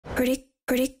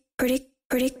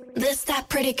This that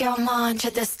pretty girl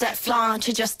mantra, this that flaunt.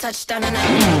 You just touched down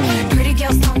and pretty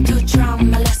girls don't do drama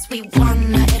unless we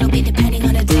wanna. It'll be depending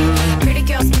on the day. Pretty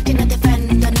girls looking to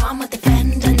defend. I know I'm a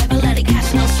defender, never let it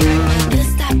catch no strength.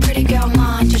 This that pretty girl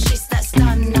mantra, she's that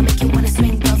stun. I make you wanna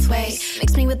swing both ways.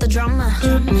 Mix me with the drama,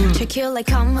 trick you like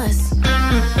commas.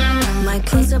 My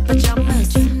clothes are pajamas,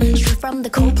 straight from the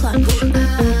cold plunge.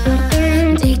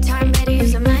 Daytime ready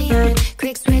as a man.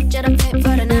 Quick switch at a fit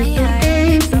for the night.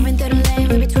 Throwing through the lane,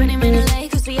 maybe 20 minutes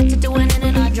late, cause we have to do it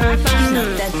in our drive-by.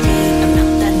 Not that deep, I'm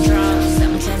not that drunk.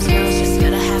 Sometimes girls just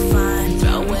gotta have fun.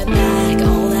 Throw it back,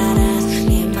 all that ass.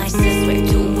 Me and my sis, we're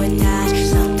two with that.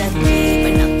 Not that deep,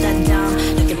 but not that dumb.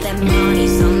 Look at that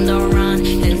money's on the run.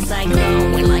 Inside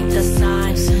glowing like the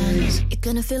sun. You're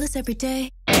gonna feel this every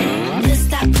day. This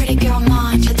that pretty girl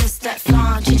mantra, this that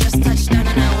flaunt.